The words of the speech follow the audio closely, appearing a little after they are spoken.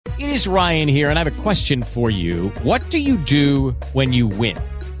It is Ryan here, and I have a question for you. What do you do when you win?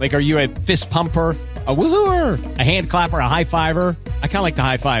 Like, are you a fist pumper, a woohooer, a hand clapper, a high fiver? I kind of like the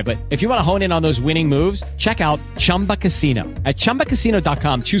high five, but if you want to hone in on those winning moves, check out Chumba Casino. At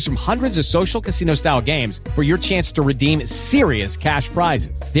ChumbaCasino.com, choose from hundreds of social casino-style games for your chance to redeem serious cash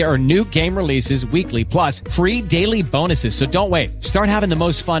prizes. There are new game releases weekly, plus free daily bonuses. So don't wait. Start having the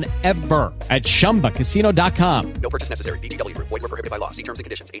most fun ever at ChumbaCasino.com. No purchase necessary. VGW. Void where prohibited by law. See terms and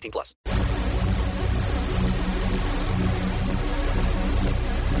conditions. 18 plus.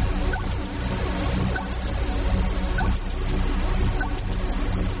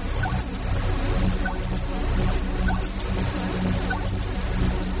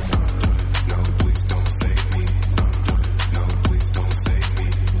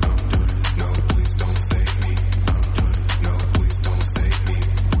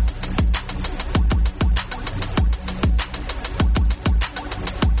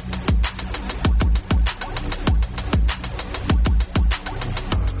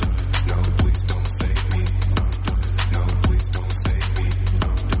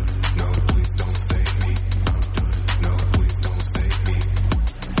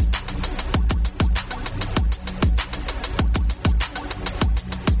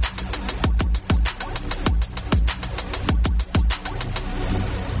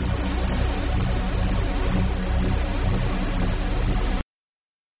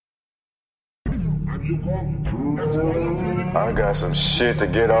 I got some shit to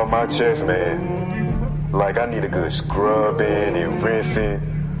get off my chest, man. Like, I need a good scrubbing and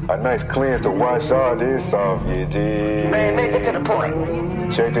rinsing. A nice cleanse to wash all this off, you dig? Man, make it to the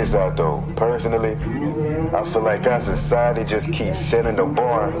point. Check this out, though. Personally, I feel like our society just keeps setting the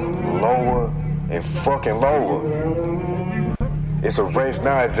bar lower and fucking lower. It's a race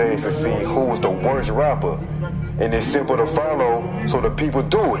nowadays to see who's the worst rapper. And it's simple to follow, so the people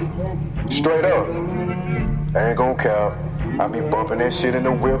do it. Straight up. I ain't gon' cap. I be bumping that shit in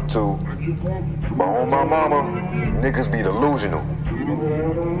the whip too. But on my mama, niggas be delusional.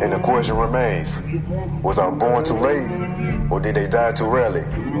 And the question remains, was I born too late or did they die too early?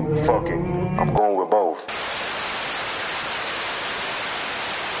 Fuck it, I'm going with both.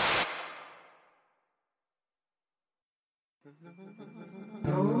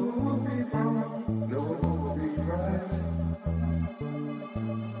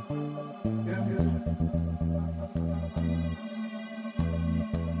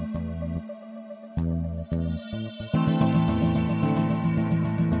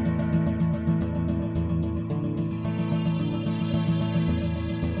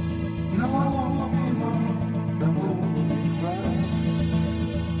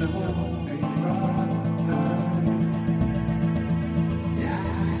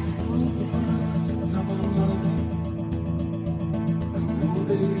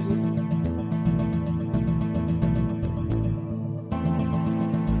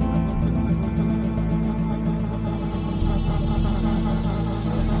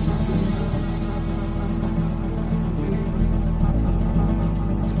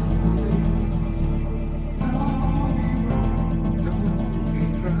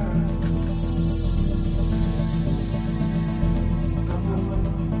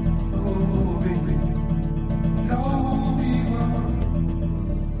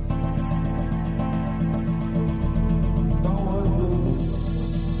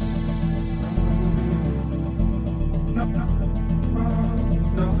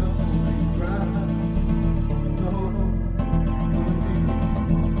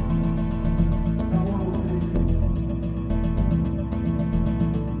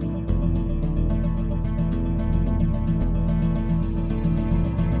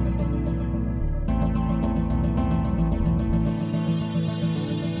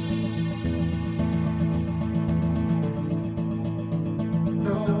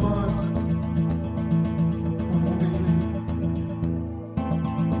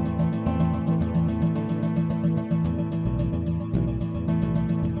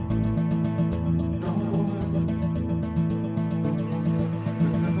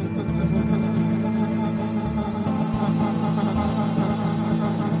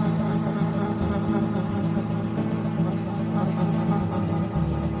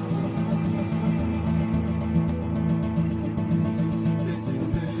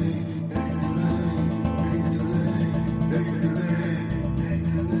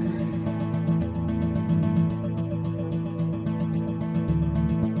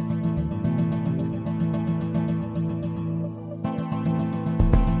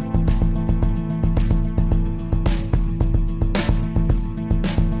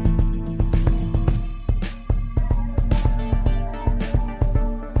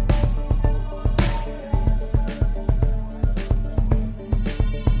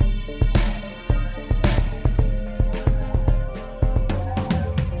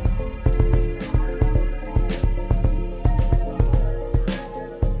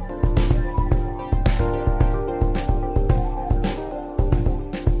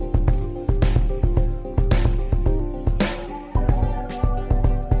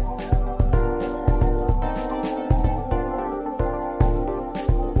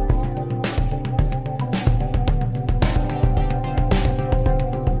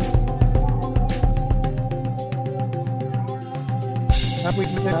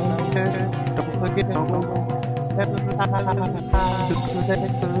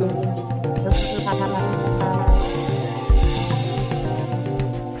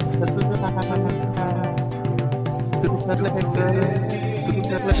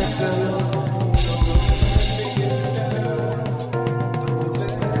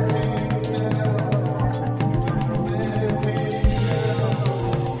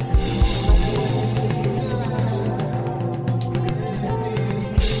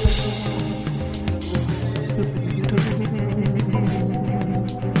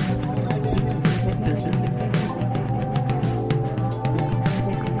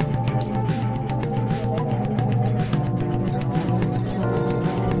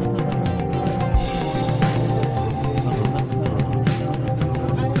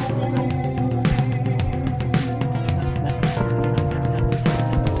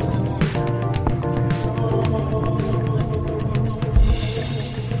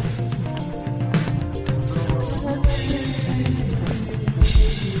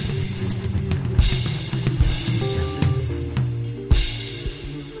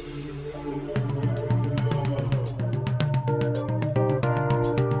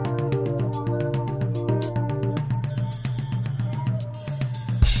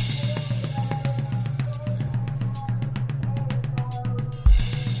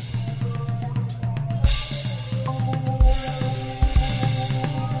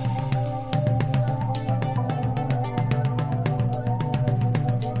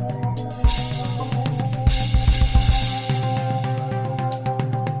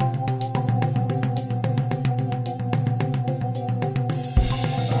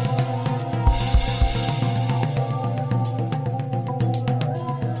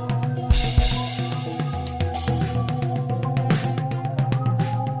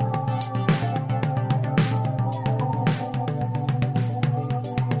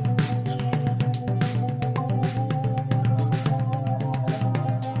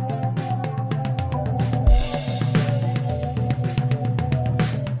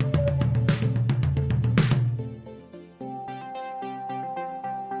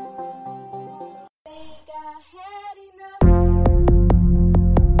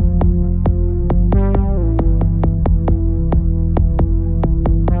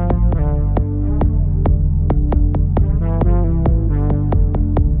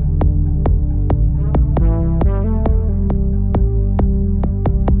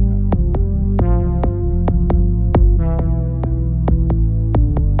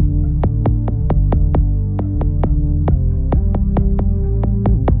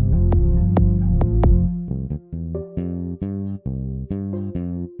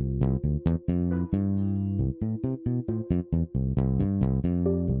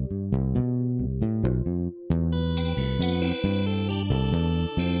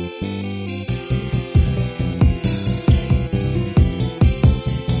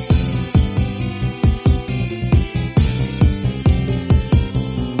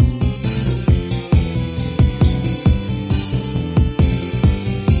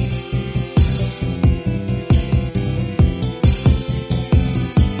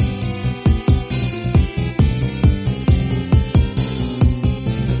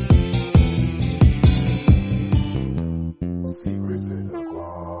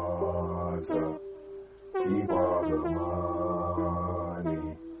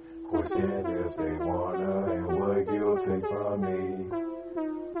 Question if they wanna and what you'll take from me.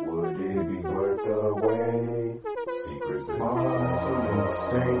 Would it be worth the wait? Secrets in my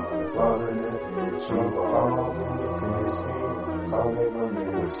mistake, falling in cheap all calling on me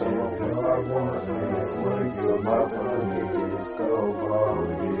with someone if I want this. What you'll take from me is go ball.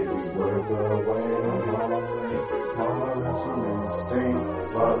 Would it be worth the wait? Secrets in my mistake,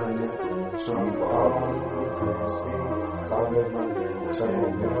 falling in cheap all calling on me.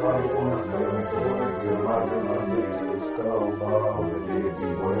 Someone if I want this, what you'll take from me is go ball. Would it be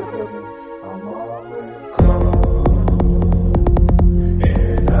worth it? I'm all in.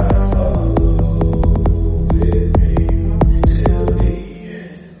 And I follow with me till the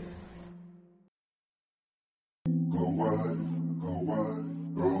end. Go wide,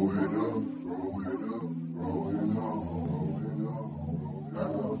 roll it up,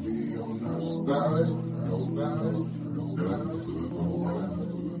 I'll be on the style.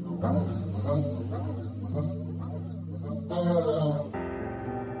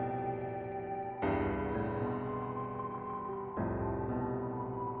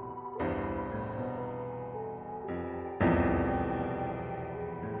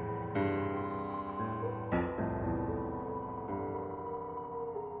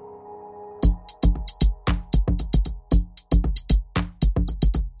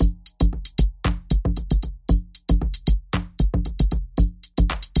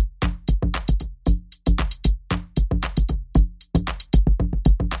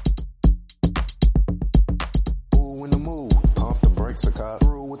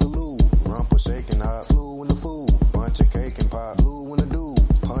 waking up. Flew in the food, bunch of cake and pop. Blue in the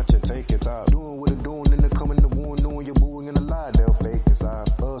dude, punch it, take it top. Doing what it doing, then they coming to wooing, knowing you're booing in the lie, they'll fake inside.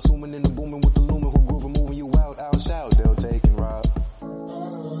 Assuming in the booming with the lumen, who grooving, moving you out, shout, they'll take and rob.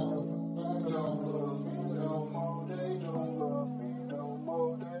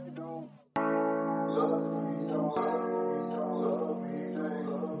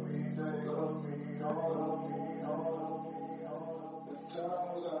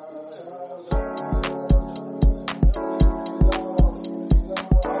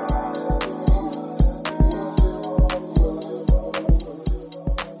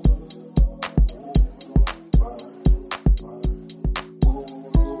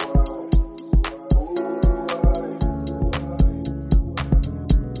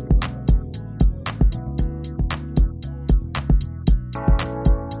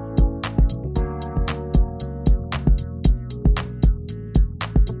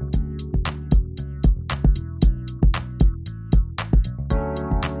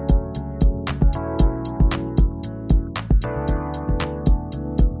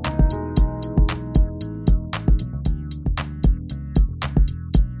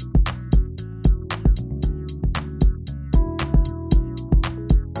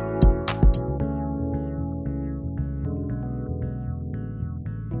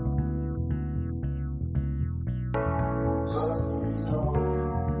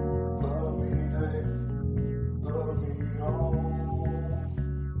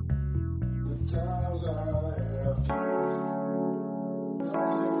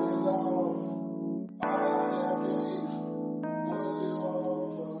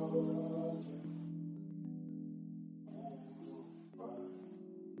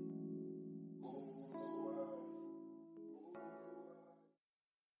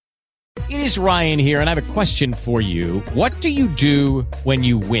 It is Ryan here, and I have a question for you. What do you do when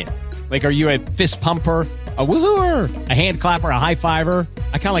you win? Like, are you a fist pumper, a woohooer, a hand clapper, a high fiver?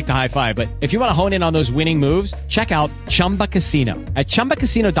 I kind of like the high five, but if you want to hone in on those winning moves, check out Chumba Casino. At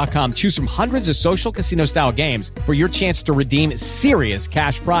ChumbaCasino.com, choose from hundreds of social casino-style games for your chance to redeem serious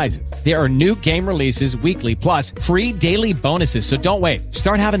cash prizes. There are new game releases weekly, plus free daily bonuses. So don't wait.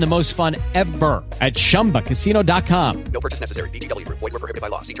 Start having the most fun ever at ChumbaCasino.com. No purchase necessary. LegitDaMit. Void where prohibited by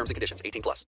law. See terms and conditions. 18+.